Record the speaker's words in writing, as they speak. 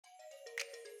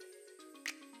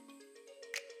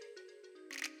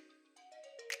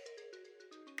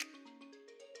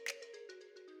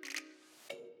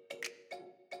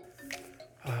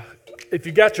If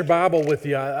you got your Bible with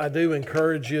you, I do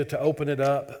encourage you to open it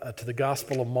up to the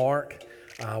Gospel of Mark.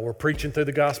 We're preaching through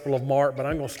the Gospel of Mark, but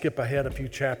I'm going to skip ahead a few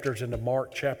chapters into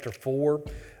Mark chapter 4.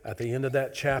 At the end of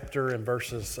that chapter, in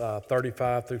verses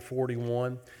 35 through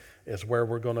 41, is where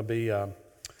we're going to be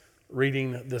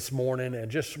reading this morning, and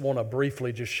just want to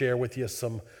briefly just share with you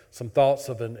some thoughts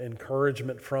of an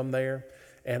encouragement from there.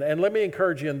 And let me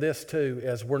encourage you in this too,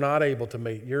 as we're not able to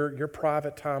meet. Your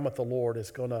private time with the Lord is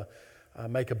going to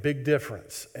make a big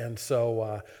difference. And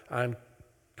so I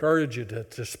encourage you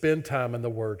to spend time in the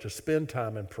Word, to spend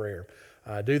time in prayer.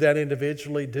 Do that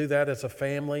individually, do that as a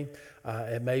family.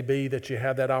 It may be that you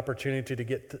have that opportunity to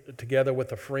get together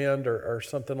with a friend or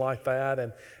something like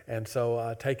that. And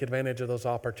so take advantage of those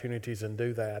opportunities and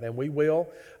do that. And we will.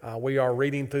 We are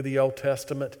reading through the Old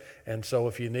Testament. And so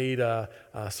if you need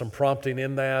some prompting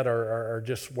in that or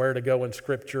just where to go in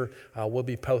Scripture, we'll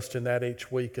be posting that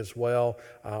each week as well,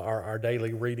 our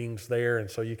daily readings there. And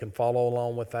so you can follow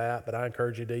along with that. But I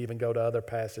encourage you to even go to other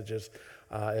passages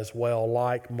as well,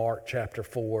 like Mark chapter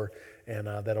 4, and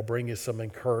that'll bring you some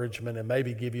encouragement and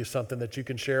maybe give you something that you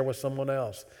can share with someone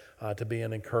else to be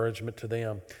an encouragement to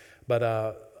them.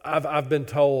 But I've been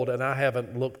told, and I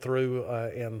haven't looked through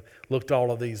and looked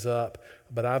all of these up,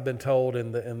 but I've been told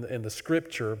in the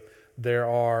Scripture there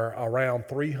are around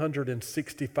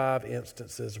 365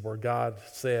 instances where God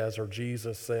says, or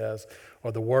Jesus says,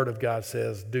 or the Word of God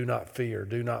says, do not fear,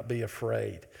 do not be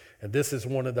afraid. And this is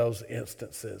one of those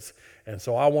instances. And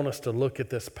so I want us to look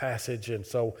at this passage. And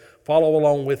so follow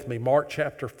along with me. Mark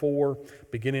chapter 4,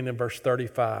 beginning in verse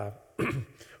 35, where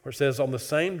it says, on the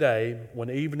same day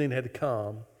when evening had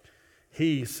come,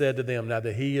 he said to them, now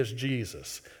that he is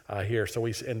Jesus here. So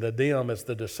and the them is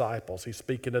the disciples. He's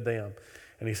speaking to them.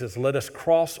 And he says, let us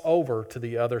cross over to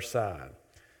the other side.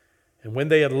 And when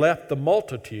they had left the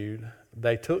multitude,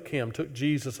 they took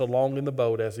Jesus along in the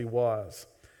boat as he was.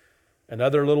 And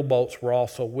other little boats were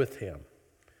also with him.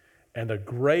 And a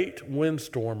great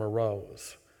windstorm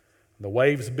arose. The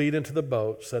waves beat into the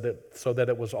boat so that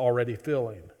it was already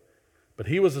filling. But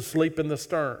he was asleep in the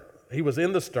stern. He was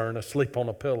in the stern, asleep on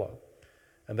a pillow.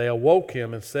 And they awoke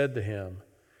him and said to him,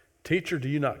 Teacher, do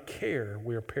you not care?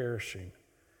 We are perishing.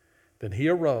 Then he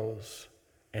arose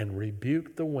and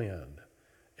rebuked the wind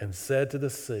and said to the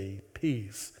sea,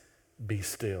 Peace, be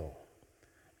still.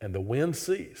 And the wind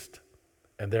ceased,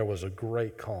 and there was a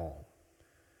great calm.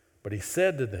 But he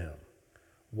said to them,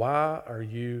 Why are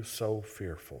you so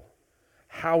fearful?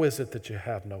 How is it that you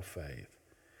have no faith?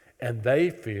 And they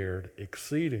feared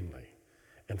exceedingly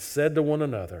and said to one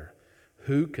another,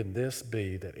 Who can this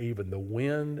be that even the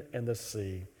wind and the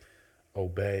sea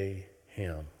obey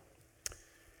him?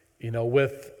 You know,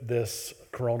 with this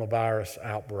coronavirus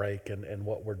outbreak and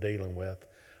what we're dealing with,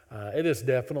 it is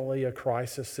definitely a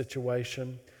crisis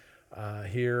situation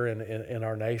here in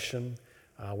our nation.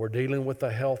 We're dealing with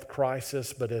a health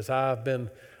crisis, but as I've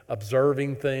been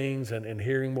observing things and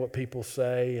hearing what people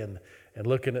say and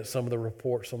looking at some of the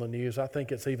reports on the news, I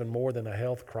think it's even more than a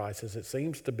health crisis. It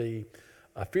seems to be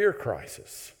a fear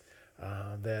crisis,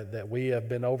 that we have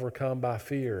been overcome by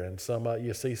fear, and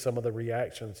you see some of the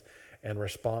reactions and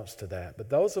response to that. But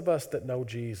those of us that know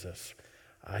Jesus,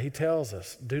 he tells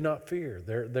us, do not fear.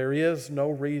 There is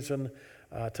no reason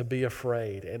to be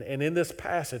afraid. And in this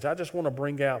passage, I just want to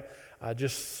bring out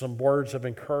just some words of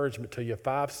encouragement to you,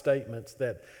 5 statements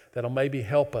that'll maybe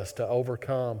help us to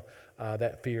overcome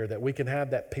that fear, that we can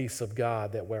have that peace of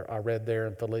God that I read there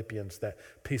in Philippians, that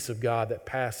peace of God that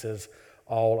passes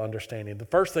all understanding. The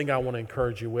first thing I want to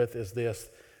encourage you with is this: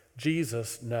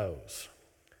 Jesus knows.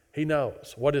 He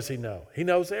knows. What does he know? He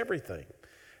knows everything.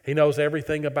 He knows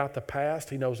everything about the past.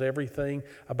 He knows everything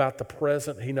about the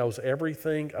present. He knows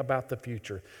everything about the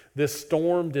future. This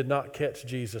storm did not catch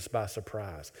Jesus by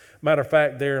surprise. Matter of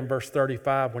fact, there in verse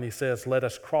 35, when he says, let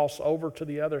us cross over to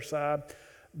the other side,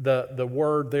 the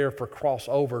word there for cross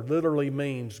over literally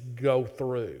means go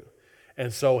through.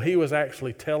 And so he was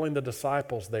actually telling the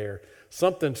disciples there,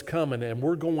 something's coming and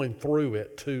we're going through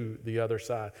it to the other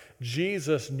side.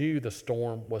 Jesus knew the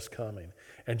storm was coming.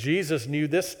 And Jesus knew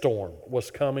this storm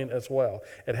was coming as well.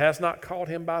 It has not caught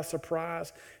him by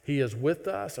surprise. He is with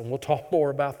us, and we'll talk more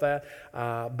about that.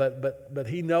 But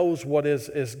he knows what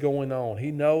is going on. He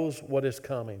knows what is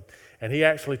coming. And he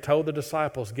actually told the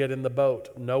disciples, get in the boat,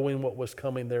 knowing what was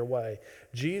coming their way.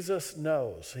 Jesus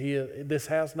knows. This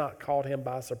has not caught him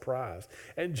by surprise.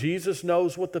 And Jesus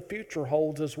knows what the future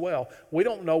holds as well. We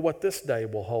don't know what this day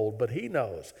will hold, but he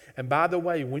knows. And by the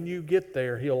way, when you get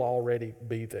there, he'll already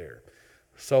be there.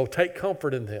 So take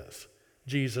comfort in this.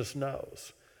 Jesus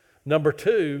knows. Number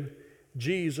 2,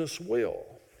 Jesus will.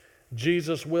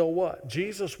 Jesus will what?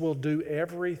 Jesus will do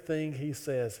everything he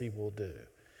says he will do.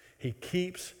 He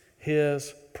keeps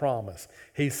his promise.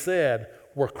 He said,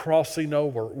 we're crossing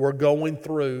over. We're going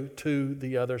through to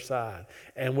the other side.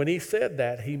 And when he said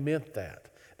that, he meant that.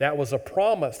 That was a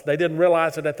promise. They didn't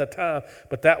realize it at the time,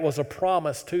 but that was a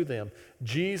promise to them.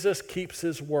 Jesus keeps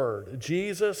his word.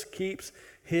 Jesus keeps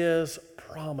his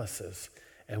promises.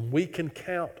 And we can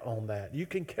count on that. You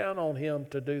can count on him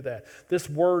to do that. This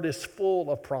word is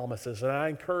full of promises, and I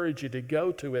encourage you to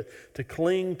go to it, to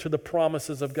cling to the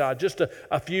promises of God. Just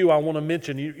a few I want to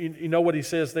mention. You know what he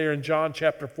says there in John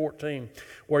chapter 14,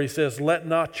 where he says, let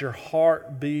not your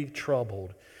heart be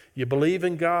troubled. You believe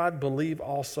in God, believe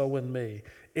also in me.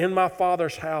 In my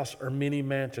Father's house are many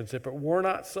mansions. If it were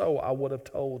not so, I would have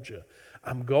told you.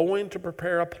 I'm going to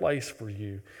prepare a place for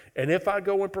you. And if I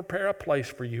go and prepare a place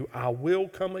for you, I will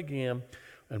come again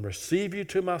and receive you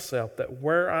to myself, that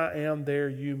where I am, there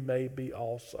you may be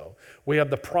also. We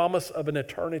have the promise of an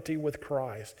eternity with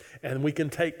Christ, and we can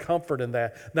take comfort in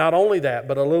that. Not only that,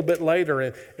 but a little bit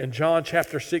later in John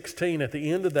chapter 16, at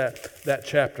the end of that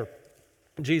chapter,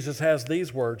 Jesus has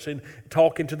these words in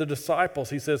talking to the disciples.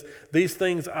 He says, these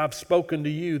things I've spoken to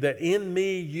you, that in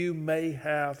me you may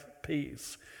have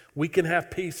peace. We can have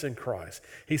peace in Christ.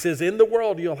 He says, in the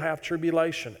world you'll have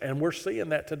tribulation, and we're seeing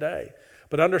that today.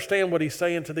 But understand what he's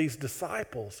saying to these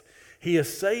disciples. He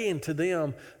is saying to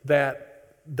them that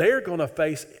they're going to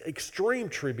face extreme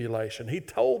tribulation. He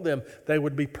told them they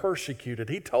would be persecuted.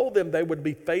 He told them they would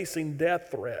be facing death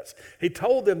threats. He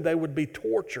told them they would be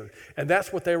tortured, and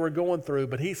that's what they were going through.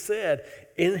 But he said,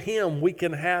 in him we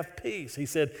can have peace. He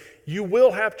said, you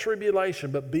will have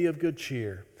tribulation, but be of good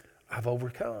cheer. I've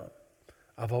overcome.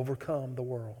 I've overcome the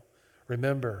world.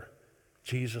 Remember,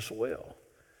 Jesus will.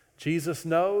 Jesus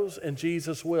knows and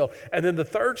Jesus will. And then the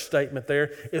third statement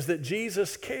there is that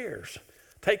Jesus cares.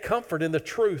 Take comfort in the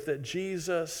truth that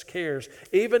Jesus cares.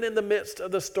 Even in the midst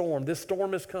of the storm, this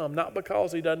storm has come not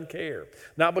because he doesn't care,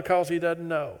 not because he doesn't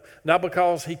know, not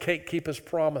because he can't keep his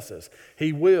promises.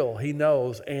 He will, he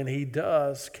knows, and he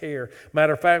does care.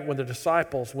 Matter of fact, when the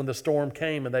disciples, when the storm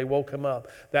came and they woke him up,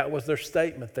 that was their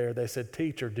statement there. They said,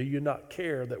 teacher, do you not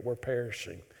care that we're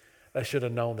perishing? They should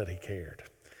have known that he cared.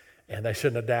 And they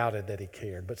shouldn't have doubted that he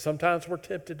cared. But sometimes we're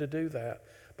tempted to do that.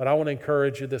 But I want to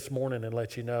encourage you this morning and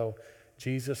let you know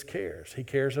Jesus cares. He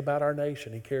cares about our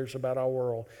nation. He cares about our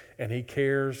world. And he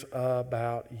cares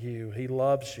about you. He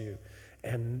loves you.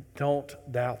 And don't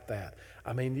doubt that.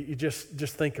 I mean, you just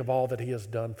think of all that he has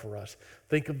done for us.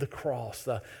 Think of the cross,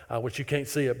 which you can't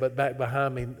see it, but back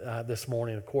behind me this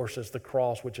morning, of course, is the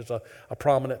cross, which is a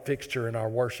prominent fixture in our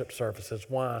worship services.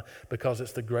 Why? Because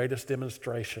it's the greatest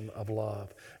demonstration of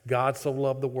love. God so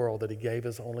loved the world that he gave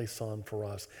his only son for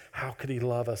us. How could he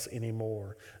love us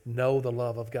anymore? Know the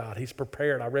love of God. He's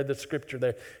prepared. I read the scripture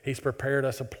there. He's prepared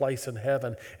us a place in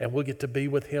heaven, and we'll get to be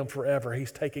with him forever.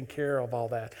 He's taking care of all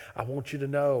that. I want you to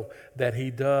know that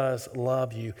he does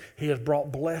love you. He has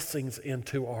brought blessings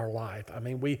into our life. I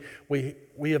mean,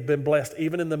 we have been blessed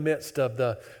even in the midst of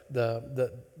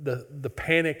the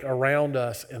panic around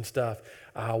us and stuff.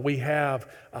 We have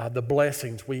the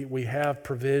blessings. We have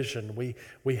provision.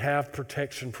 We have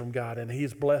protection from God, and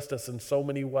he's blessed us in so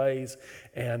many ways.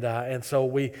 And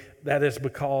so that is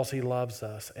because he loves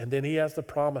us. And then he has the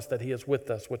promise that he is with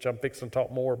us, which I'm fixing to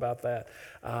talk more about that.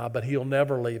 But he'll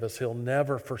never leave us. He'll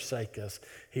never forsake us.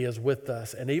 He is with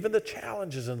us. And even the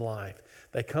challenges in life,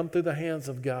 they come through the hands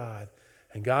of God.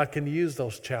 And God can use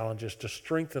those challenges to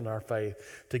strengthen our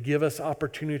faith, to give us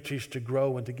opportunities to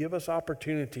grow, and to give us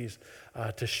opportunities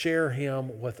to share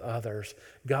him with others.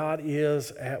 God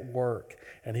is at work,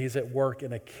 and he's at work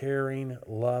in a caring,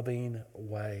 loving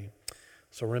way.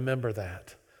 So remember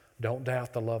that. Don't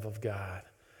doubt the love of God.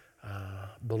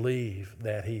 Believe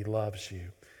that he loves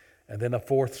you. And then a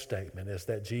fourth statement is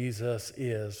that Jesus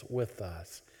is with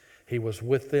us. He was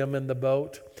with them in the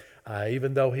boat.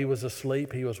 Even though he was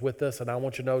asleep, he was with us. And I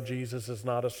want you to know Jesus is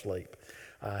not asleep.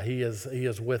 He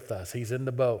is with us. He's in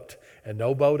the boat. And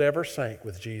no boat ever sank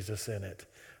with Jesus in it.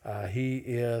 He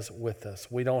is with us.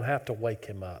 We don't have to wake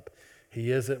him up.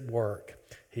 He is at work.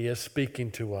 He is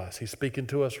speaking to us. He's speaking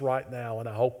to us right now. And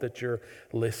I hope that you're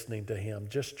listening to him.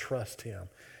 Just trust him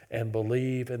and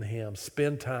believe in him.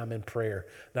 Spend time in prayer.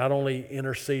 Not only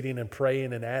interceding and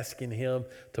praying and asking him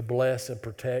to bless and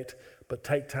protect, but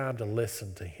take time to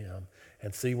listen to him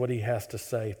and see what he has to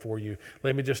say for you.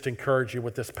 Let me just encourage you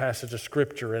with this passage of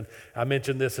scripture. And I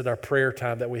mentioned this at our prayer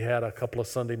time that we had a couple of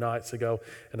Sunday nights ago.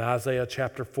 In Isaiah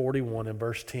chapter 41 and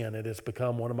verse 10, it has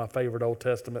become one of my favorite Old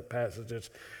Testament passages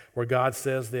where God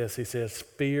says this. He says,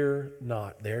 fear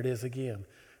not. There it is again.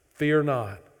 Fear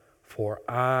not, for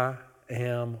I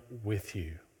am with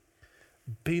you.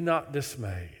 Be not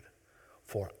dismayed,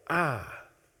 for I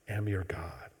am your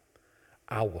God.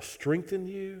 I will strengthen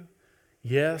you.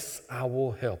 Yes, I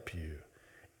will help you,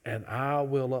 and I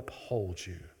will uphold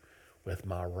you with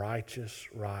my righteous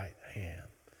right hand.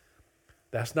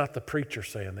 That's not the preacher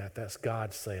saying that. That's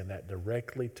God saying that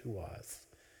directly to us.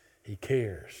 He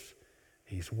cares.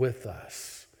 He's with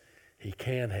us. He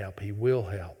can help. He will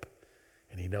help.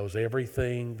 And he knows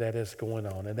everything that is going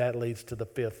on. And that leads to the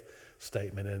fifth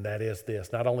statement, and that is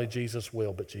this. Not only Jesus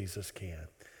will, but Jesus can.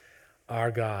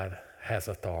 Our God has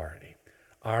authority.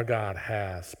 Our God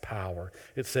has power.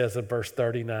 It says in verse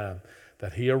 39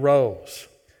 that he arose,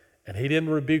 and he didn't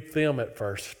rebuke them at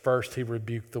first. First, he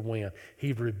rebuked the wind.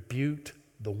 He rebuked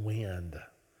the wind.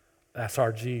 That's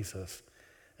our Jesus.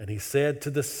 And he said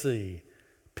to the sea,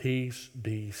 peace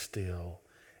be still.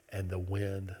 And the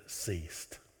wind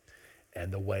ceased.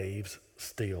 And the waves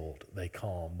stilled. They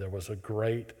calmed. There was a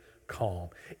great calm.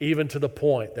 Even to the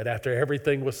point that after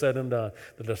everything was said and done,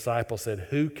 the disciples said,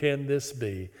 who can this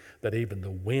be that even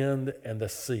the wind and the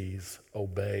seas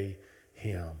obey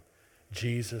him?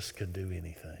 Jesus can do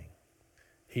anything.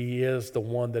 He is the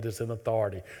one that is in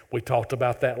authority. We talked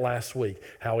about that last week,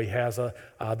 how he has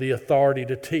the authority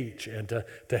to teach and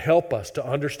to help us to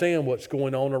understand what's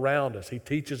going on around us. He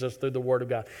teaches us through the Word of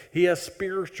God. He has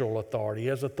spiritual authority. He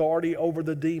has authority over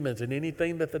the demons and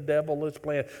anything that the devil is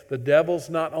planning. The devil's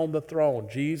not on the throne.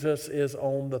 Jesus is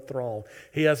on the throne.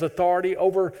 He has authority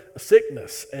over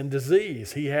sickness and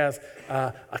disease. He has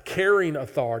a caring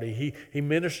authority. He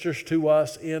ministers to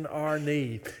us in our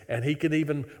need, and he can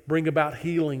even bring about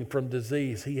healing from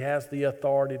disease. He has the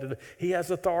authority to do. He has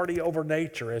authority over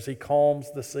nature as he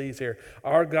calms the seas here.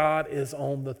 Our God is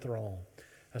on the throne.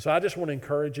 And so I just want to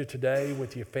encourage you today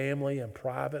with your family and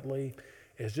privately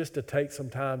is just to take some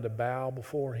time to bow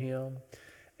before him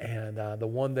and the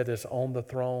one that is on the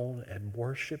throne and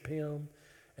worship him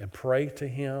and pray to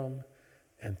him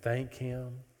and thank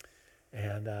him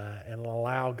and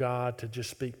allow God to just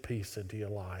speak peace into your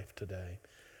life today.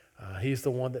 He's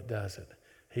the one that does it.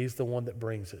 He's the one that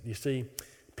brings it. You see,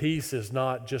 peace is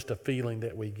not just a feeling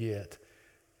that we get.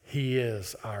 He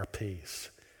is our peace.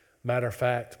 Matter of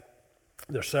fact,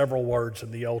 there's several words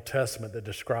in the Old Testament that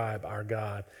describe our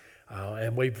God.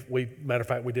 And matter of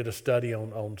fact, we did a study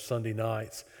on Sunday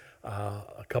nights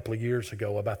a couple of years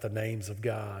ago about the names of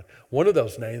God. One of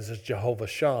those names is Jehovah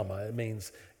Shammah. It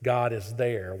means God is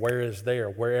there. Where is there?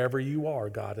 Wherever you are,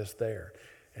 God is there.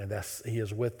 And he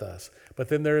is with us. But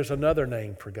then there is another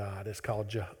name for God. It's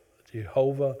called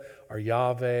Jehovah or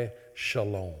Yahweh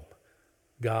Shalom.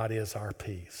 God is our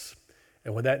peace.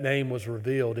 And when that name was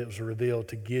revealed, it was revealed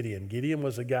to Gideon. Gideon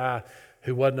was a guy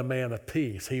who wasn't a man of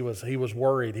peace. He was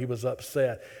worried. He was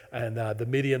upset. And the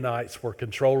Midianites were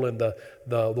controlling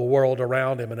the world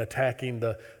around him and attacking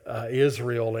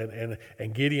Israel.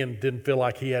 And Gideon didn't feel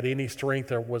like he had any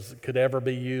strength or could ever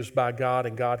be used by God.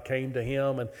 And God came to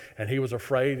him and he was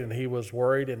afraid and he was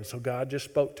worried. And so God just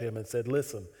spoke to him and said,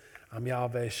 listen, I'm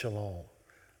Yahweh Shalom.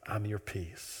 I'm your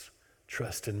peace.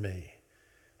 Trust in me.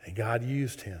 And God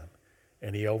used him.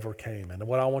 And he overcame. And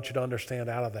what I want you to understand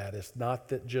out of that is not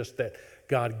that just that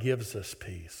God gives us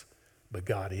peace, but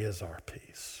God is our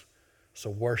peace. So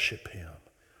worship him.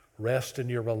 Rest in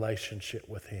your relationship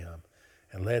with him.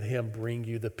 And let him bring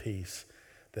you the peace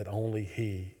that only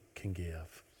he can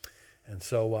give. And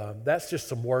so that's just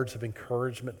some words of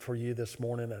encouragement for you this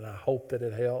morning. And I hope that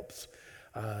it helps.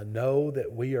 Know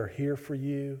that we are here for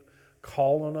you.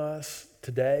 Call on us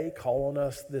today. Call on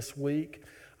us this week.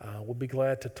 We'll be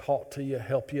glad to talk to you,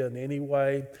 help you in any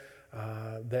way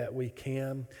that we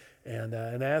can. And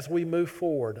as we move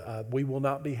forward, we will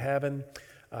not be having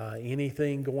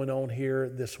anything going on here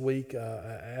this week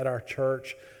at our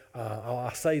church.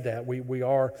 I say that.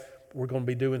 We're going to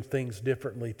be doing things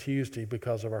differently Tuesday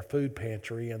because of our food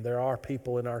pantry, and there are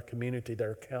people in our community that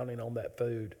are counting on that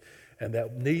food and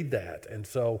that need that. And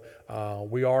so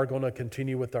we are going to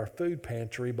continue with our food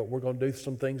pantry, but we're going to do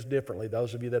some things differently.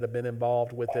 Those of you that have been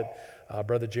involved with it,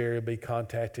 Brother Jerry will be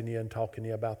contacting you and talking to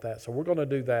you about that. So we're going to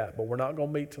do that, but we're not going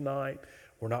to meet tonight.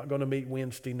 We're not going to meet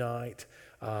Wednesday night.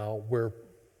 We're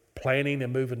planning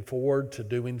and moving forward to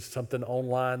doing something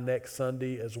online next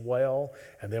Sunday as well.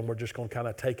 And then we're just going to kind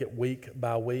of take it week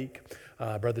by week.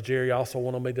 Brother Jerry also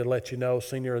wanted me to let you know,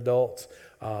 senior adults,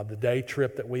 the day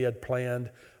trip that we had planned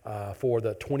for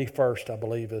the 21st, I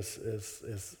believe,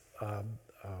 is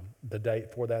the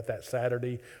date for that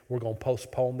Saturday. We're going to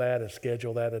postpone that and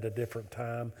schedule that at a different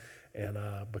time, and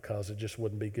because it just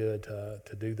wouldn't be good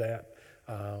to do that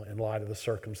in light of the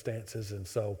circumstances. And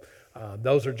so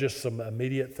those are just some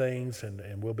immediate things,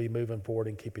 and we'll be moving forward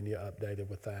and keeping you updated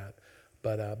with that.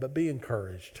 But be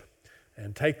encouraged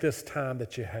And take this time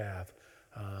that you have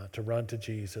to run to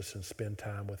Jesus and spend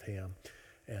time with him.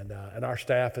 And our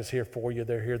staff is here for you.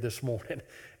 They're here this morning.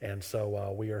 And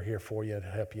so we are here for you to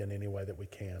help you in any way that we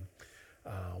can.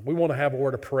 We want to have a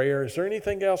word of prayer. Is there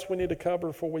anything else we need to cover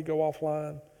before we go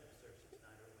offline?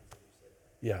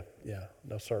 Yeah,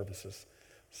 no services.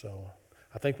 So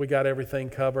I think we got everything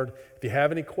covered. If you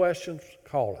have any questions,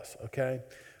 call us, okay?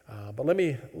 But let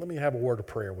me have a word of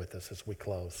prayer with us as we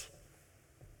close.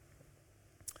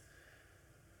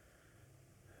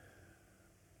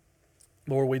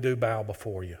 Lord, we do bow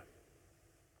before you.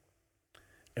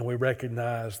 And we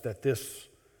recognize that this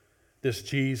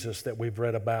Jesus that we've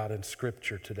read about in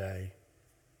Scripture today,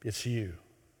 it's you.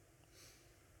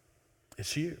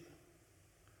 It's you.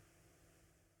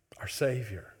 Our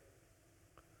Savior,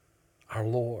 our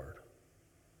Lord,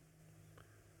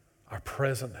 our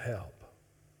present help.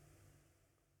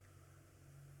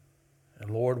 And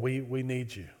Lord, we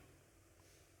need you.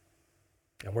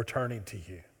 And we're turning to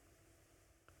you.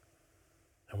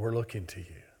 And we're looking to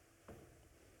you.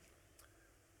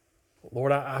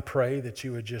 Lord, I pray that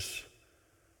you would just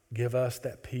give us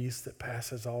that peace that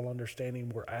passes all understanding.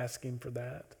 We're asking for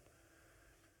that.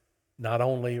 Not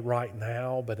only right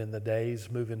now, but in the days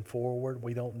moving forward.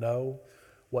 We don't know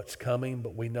what's coming,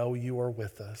 but we know you are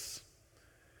with us.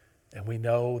 And we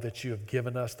know that you have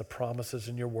given us the promises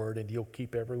in your word, and you'll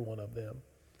keep every one of them.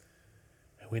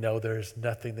 And we know there's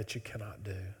nothing that you cannot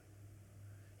do.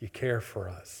 You care for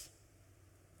us.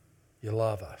 You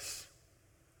love us.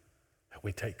 And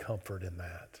we take comfort in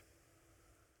that.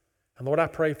 And Lord, I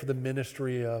pray for the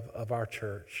ministry of our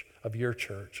church, of your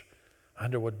church,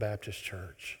 Underwood Baptist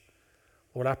Church.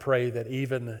 Lord, I pray that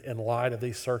even in light of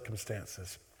these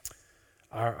circumstances,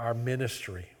 our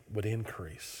ministry would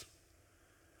increase.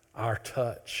 Our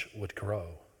touch would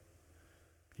grow.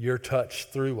 Your touch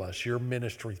through us, your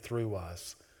ministry through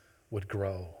us would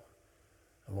grow.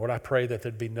 And Lord, I pray that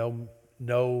there'd be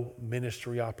no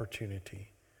ministry opportunity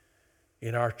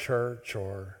in our church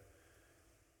or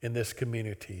in this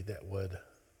community that would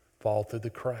fall through the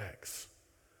cracks.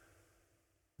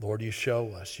 Lord, you show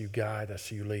us, you guide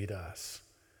us, you lead us,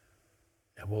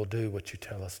 and we'll do what you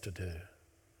tell us to do.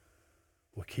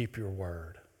 We'll keep your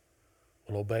word.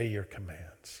 We'll obey your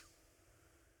commands.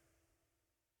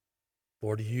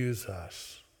 Lord, use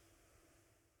us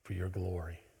for your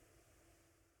glory.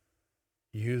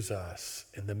 Use us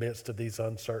in the midst of these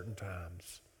uncertain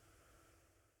times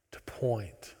to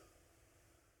point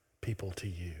people to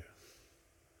you.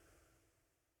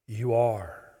 You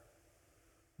are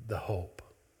the hope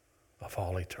of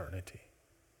all eternity.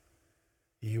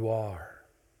 You are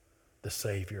the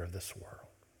Savior of this world.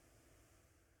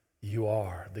 You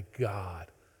are the God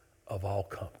of all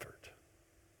comfort.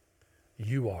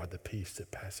 You are the peace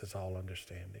that passes all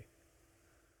understanding.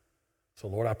 So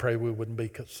Lord, I pray we wouldn't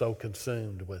be so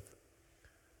consumed with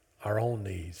our own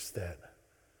needs that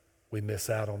we miss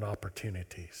out on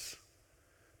opportunities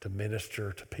to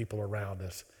minister to people around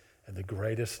us and the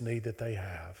greatest need that they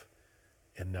have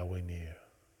in knowing you.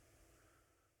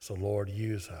 So Lord,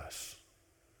 use us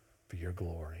for your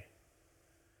glory.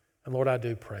 And Lord, I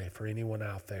do pray for anyone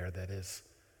out there that is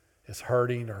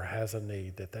hurting or has a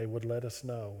need, that they would let us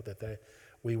know, that they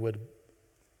would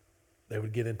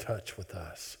get in touch with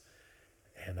us,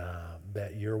 and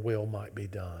that your will might be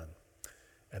done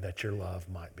and that your love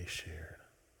might be shared.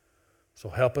 So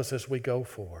help us as we go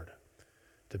forward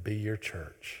to be your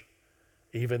church,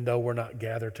 even though we're not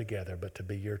gathered together, but to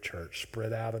be your church,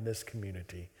 spread out in this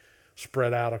community,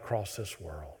 spread out across this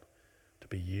world, to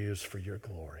be used for your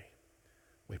glory.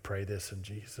 We pray this in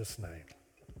Jesus' name.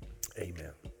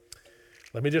 Amen.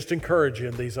 Let me just encourage you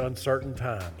in these uncertain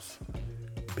times,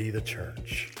 be the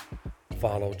church.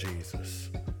 Follow Jesus.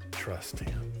 Trust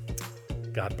him.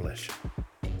 God bless you.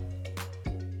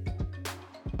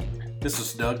 This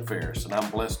is Doug Ferris, and I'm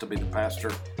blessed to be the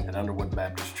pastor at Underwood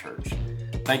Baptist Church.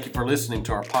 Thank you for listening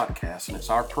to our podcast, and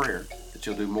it's our prayer that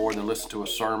you'll do more than listen to a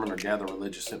sermon or gather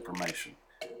religious information.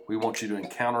 We want you to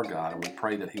encounter God, and we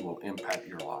pray that he will impact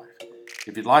your life.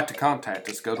 If you'd like to contact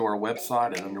us, go to our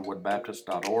website at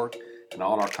underwoodbaptist.org, and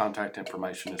all our contact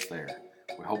information is there.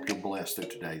 We hope you're blessed through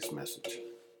today's message.